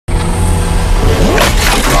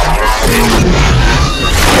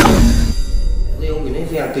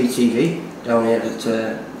VIPtv down here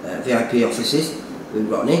at VIP offices with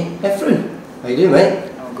Ronnie Heffron. How you doing,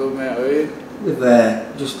 mate? I'm good, mate. How are you?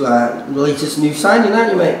 With just like the latest new signing,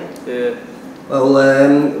 aren't you, mate? Yeah.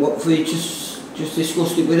 Well, what have we just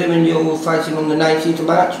discussed it with him, and you're fighting on the 19th of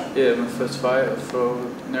March? Yeah, my first fight for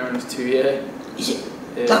near enough 2 years. Is it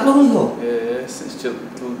Yeah. that long ago? Yeah, since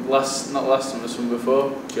not last summer, the summer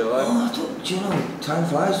before, July. Oh, do you know, time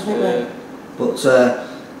flies, doesn't it, Yeah. mate? But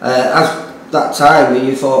as that time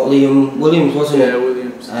you fought Liam Williams, wasn't it? Yeah,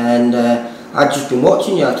 Williams. And I'd just been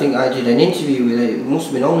watching you. I think I did an interview with it. It must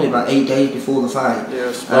have been only about 8 days before the fight.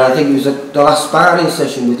 Yeah, and I think it was the last sparring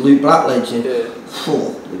session with Luke Blackledge. And yeah.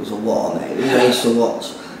 it was a war, mate. It was nice to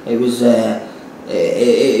watch. It was.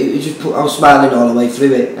 It just I was smiling all the way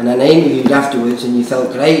through it. And then I interviewed afterwards, and you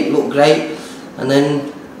felt great, looked great. And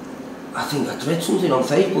then I think I read something on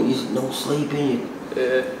Facebook. You said no sleeping.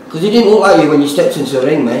 Yeah. Because it didn't look like you when you stepped into the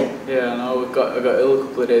ring, mate. Yeah, I know. I got ill a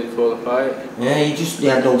couple of days before the fight. Yeah, you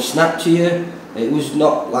had no snap to you. It was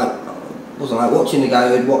not like, it wasn't like watching the guy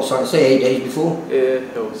who had watched, like say, 8 days before. Yeah,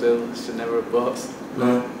 I was ill. It's never a boss.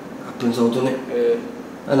 No, happens all, doesn't it?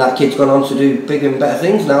 Yeah. And that kid's gone on to do bigger and better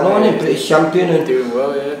things now, hasn't he? British champion. And doing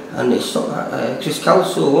well, yeah. And it's sort of Chris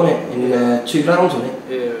Calso, wasn't it? In 2 rounds, wasn't it?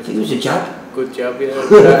 Yeah. I think it was a jab. Good job, yeah.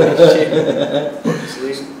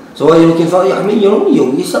 So what are you looking for? I mean, you're only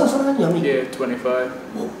young yourself, aren't you? I mean, yeah,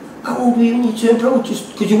 25. Well, how old were you when you turned pro?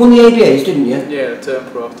 Just because you won the ABAs, didn't you? Yeah, I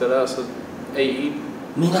turned pro after that, so 18.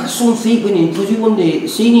 I mean, that's some feat winning, because you won the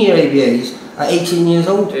senior ABAs at 18 years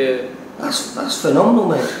old. Yeah. That's phenomenal,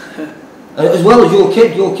 mate. And as well as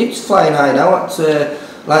your kid's flying high now at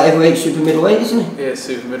like heavyweight, super middleweight, isn't he? Yeah,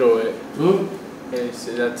 super middleweight. Yeah, he's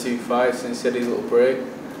had 2 fights since he had his little break.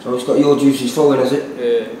 So he's got your juices flowing, has it?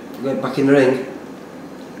 Yeah. Went back in the ring.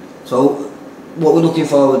 So, what we're looking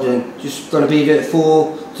forward to? Just going to be at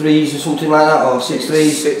 4 3s or something like that, or 6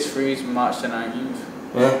 3s? 6 3s, March the 19th.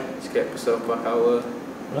 Yeah. Just get myself back out there.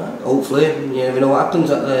 Right. Hopefully, you never know what happens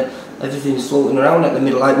at everything's floating around at the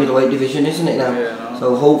middleweight division, isn't it now? Yeah, I know.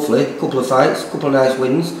 So hopefully, a couple of fights, a couple of nice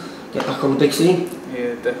wins, get back on the big scene.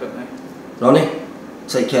 Yeah, definitely. Ronnie,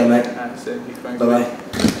 take care, mate. Thank you. Bye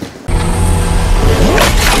bye.